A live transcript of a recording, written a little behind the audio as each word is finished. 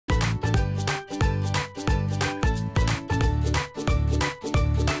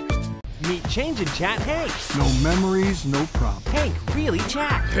Change and chat Hank. No memories, no problem. Hank really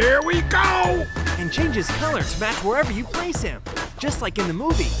chats. Here we go! And changes color to match wherever you place him. Just like in the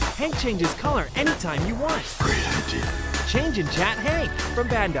movie, Hank changes color anytime you want. Great idea. Change and chat Hank from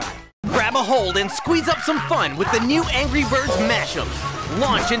Bandai. Grab a hold and squeeze up some fun with the new Angry Birds Mashups.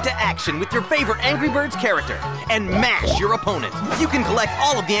 Launch into action with your favorite Angry Birds character and mash your opponent. You can collect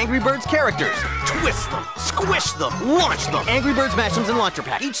all of the Angry Birds characters, twist them, squish them, launch them. Angry Birds Mashups and Launcher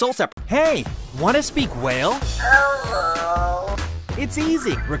Pack, each sold separate. Hey, want to speak whale? Hello. It's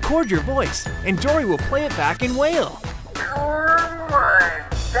easy. Record your voice, and Dory will play it back in whale. You're my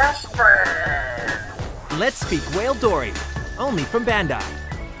best friend. Let's speak Whale Dory, only from Bandai.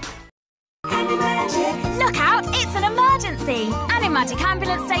 Look out, it's an emergency! Animagic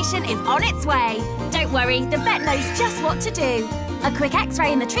Ambulance Station is on its way. Don't worry, the vet knows just what to do. A quick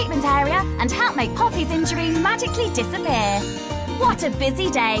x-ray in the treatment area and help make Poppy's injury magically disappear. What a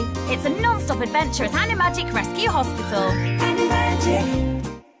busy day! It's a non-stop adventure at Animagic Rescue Hospital. Animagic.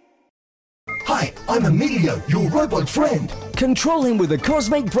 Hi, I'm Emilio, your robot friend. Control him with a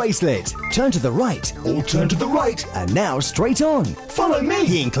cosmic bracelet. Turn to the right. Or turn to the right. And now straight on. Follow me.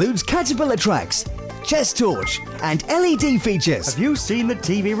 He includes caterpillar tracks, chest torch, and LED features. Have you seen the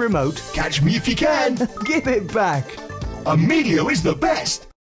TV remote? Catch me if you can. Give it back. Emilio is the best.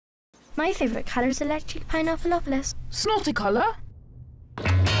 My favourite colour is electric pineappleopolis. Snotty colour?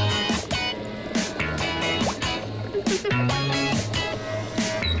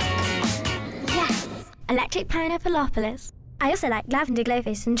 Yes, electric pineappleopolis. I also like lavender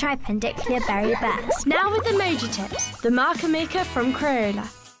glowfish and tripendicular berry burst. Now with emoji tips. The marker maker from kre-o.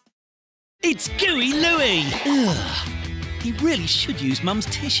 It's Gooey Louie! Ugh. He really should use Mum's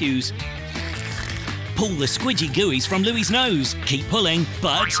tissues. Pull the squidgy gooeys from Louie's nose. Keep pulling,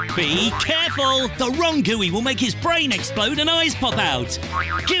 but be careful! The wrong gooey will make his brain explode and eyes pop out.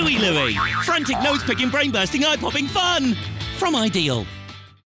 Gooey Louie! Frantic nose-picking, brain-bursting, eye-popping fun! From Ideal.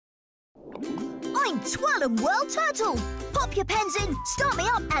 I'm Twirl World Turtle. Pop your pens in, start me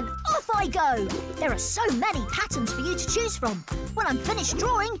up, and off I go. There are so many patterns for you to choose from. When I'm finished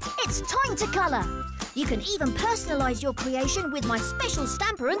drawing, it's time to colour. You can even personalise your creation with my special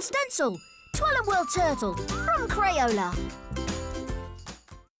stamper and stencil. Twirl World Turtle from kre-o.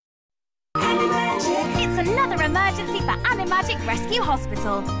 It's another emergency for Animagic Rescue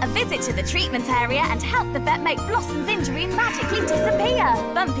Hospital. A visit to the treatment area and help the vet make Blossom's injury magically disappear.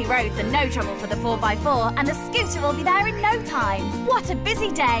 Bumpy roads are no trouble for the 4x4 and the scooter will be there in no time. What a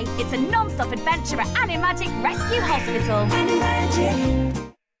busy day! It's a non-stop adventure at Animagic Rescue Hospital. Animagic.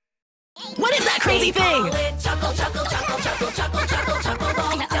 What is that crazy thing? Chuckle, chuckle, chuckle, chuckle, chuckle, chuckle, chuckle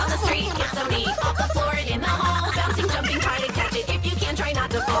ball. Down the street, it's so neat. Off the floor, in the hall. Bouncing, jumping, try to catch it. If you can, try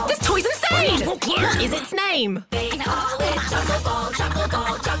not to fall. This toy's insane! What is its name? They call it chuckle ball, chuckle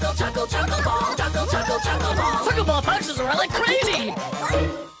ball, chuckle, chuckle, chuckle ball, chuckle, chuckle, chuckle ball. Chuckle ball punches are like crazy!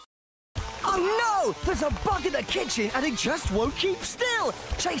 Oh no! There's a bug in the kitchen and it just won't keep still!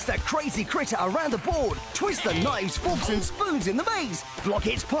 Chase that crazy critter around the board, twist the knives, forks and spoons in the maze, block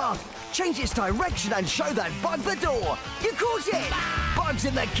its path, change its direction and show that bug the door! You caught it! Bugs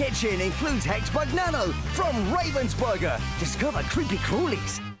in the Kitchen includes Hexbug Nano from Ravensburger. Discover creepy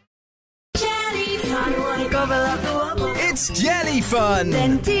crawlies. It's jelly fun!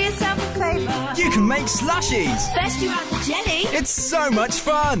 Then do yourself a favour. You can make slushies! First you add the jelly. It's so much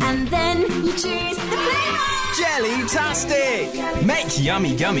fun! And then you choose the flavour. Jelly-tastic! Make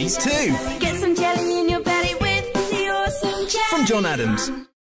yummy gummies too! Get some jelly in your belly with the awesome jelly. From John Adams.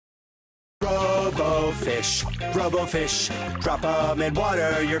 Robo-fish, Robo-fish, drop 'em in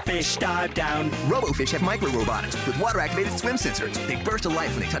water, your fish dive down. Robo-fish have micro-robotics with water-activated swim sensors. They burst to life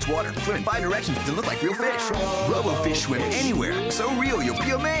when they touch water, swim in 5 directions to look like real fish. Robo-fish swim anywhere, so real you'll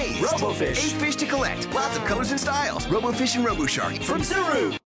be amazed. Robo-fish. 8 fish to collect, lots of colors and styles. Robo-fish and Robo-shark From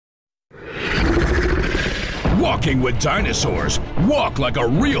Zuru. Walking with dinosaurs. Walk like a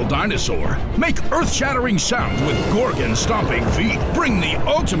real dinosaur. Make earth-shattering sounds with Gorgon-stomping feet. Bring the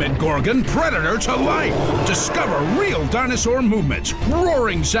ultimate Gorgon predator to life. Discover real dinosaur movements,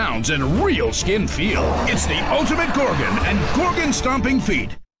 roaring sounds, and real skin feel. It's the ultimate Gorgon and Gorgon-stomping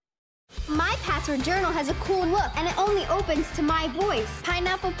feet. My password journal has a cool look, and it only opens to my voice.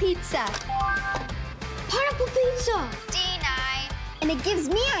 Pineapple pizza. Pineapple pizza. D9. And it gives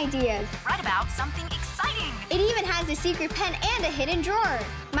me ideas. Write about something exciting. It even has a secret pen and a hidden drawer.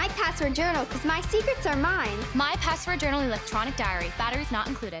 My password journal, because my secrets are mine. My password journal electronic diary. Batteries not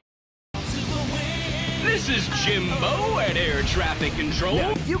included. This is Jimbo at Air Traffic Control.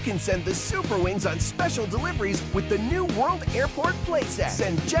 Now you can send the Super Wings on special deliveries with the new World Airport playset.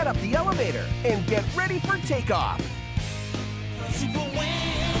 Send Jet up the elevator and get ready for takeoff. Super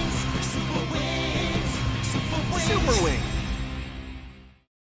Wings, Super Super Wing.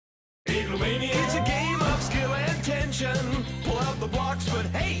 It's a game of skill and tension. Pull out the blocks, but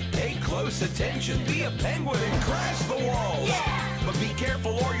hey, pay close attention. Be a penguin and crash the walls. Yeah! But be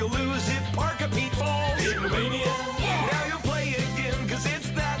careful or you'll lose if Park-a-Pete falls. Yeah! Now you'll play again, cause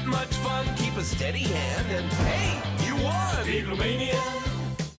it's that much fun. Keep a steady hand and hey, you won!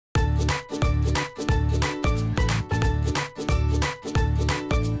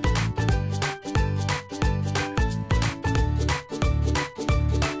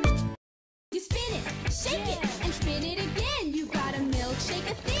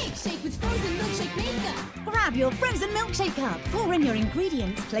 Grab your frozen milkshake cup, pour in your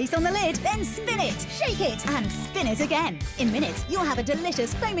ingredients, place on the lid, then spin it, shake it, and spin it again. In minutes, you'll have a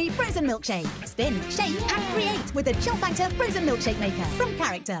delicious, foamy frozen milkshake. Spin, shake, and create with the Chill Factor Frozen Milkshake Maker from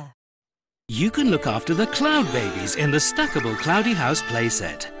Character. You can look after the cloud babies in the stackable Cloudy House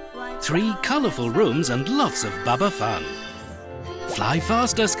playset. 3 colourful rooms and lots of Bubba fun. Fly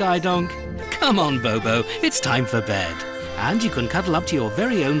faster, Skydonk. Come on, Bobo, it's time for bed. And you can cuddle up to your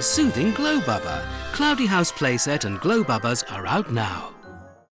very own soothing Glow Bubba. Cloudy House playset and Glow Bubbas are out now.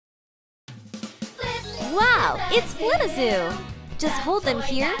 Wow, it's Flip-a-Zoo! Just hold them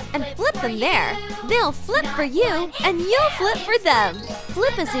here and flip them there. They'll flip for you and you'll flip for them.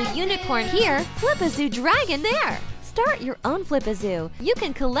 Flip-a-Zoo unicorn here, Flip-a-Zoo dragon there. Start your own Flip-a-Zoo. You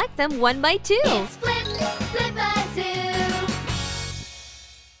can collect them 1 by 2. It's Flip-a-Zoo!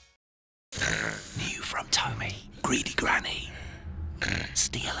 New from Tommy, Greedy Granny.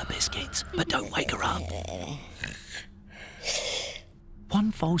 Steal her biscuits, but don't wake her up.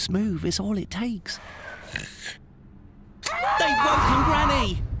 One false move is all it takes. They've woken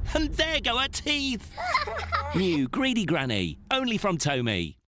Granny! And there go her teeth! New Greedy Granny, only from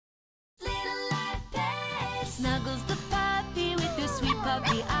Tommy. Snuggles the puppy with your sweet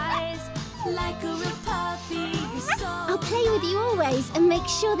puppy eyes. Like a real puppy, you're so... I'll play with you always and make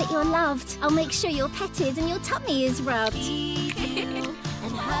sure that you're loved. I'll make sure you're petted and your tummy is rubbed.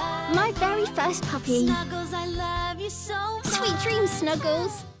 My very first puppy. Snuggles, I love you so much. Sweet dreams,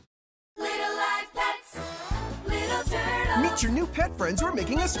 Snuggles. Little live pets, little turtles. Meet your new pet friends who are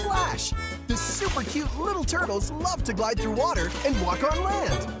making a splash. The super cute little turtles love to glide through water and walk on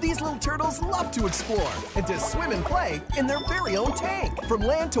land. These little turtles love to explore and to swim and play in their very own tank. From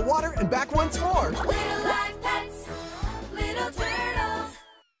land to water and back once more. Little live pets, little turtles.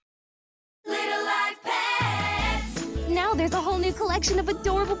 Little live pets. Now there's a whole new collection of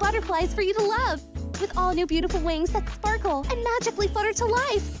adorable butterflies for you to love. With all new beautiful wings that sparkle and magically flutter to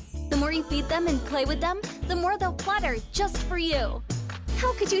life. The more you feed them and play with them, the more they'll flutter just for you.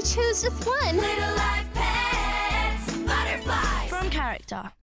 How could you choose just one? Little live pets, butterflies. From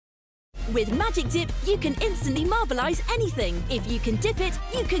Character. With Magic Dip, you can instantly marbleize anything. If you can dip it,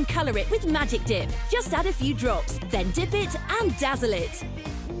 you can colour it with Magic Dip. Just add a few drops, then dip it and dazzle it.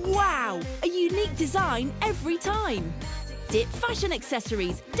 Wow! A unique design every time. Dip fashion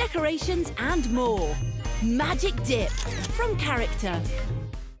accessories, decorations and more. Magic Dip from Character.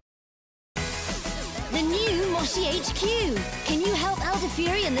 The new Moshi HQ. Can you help Elder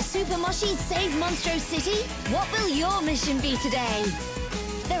Fury and the Super Moshis save Monstro City? What will your mission be today?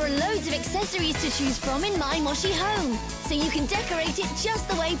 There are loads of accessories to choose from in My Moshi Home, so you can decorate it just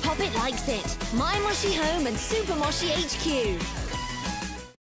the way Poppet likes it. My Moshi Home and Super Moshi HQ.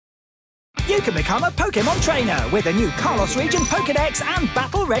 You can become a Pokemon trainer with the new Kalos Region Pokédex and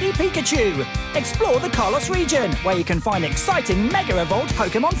Battle Ready Pikachu. Explore the Kalos region, where you can find exciting Mega Evolved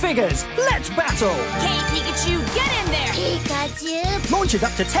Pokemon figures. Let's battle! Okay, Pikachu, get in there! Pikachu! Launches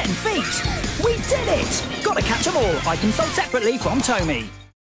up to 10 feet. We did it! Gotta catch them all. Items sold separately from Tommy.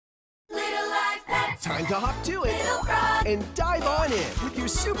 Little live pets. Time to hop to it Little frog. and dive on in with your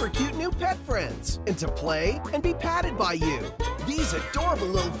super cute new pet friends and to play and be patted by you. These adorable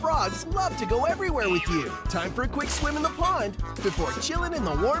little frogs love to go everywhere with you. Time for a quick swim in the pond before chilling in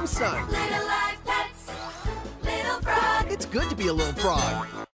the warm sun. Little live pets, little frog. It's good to be a little frog.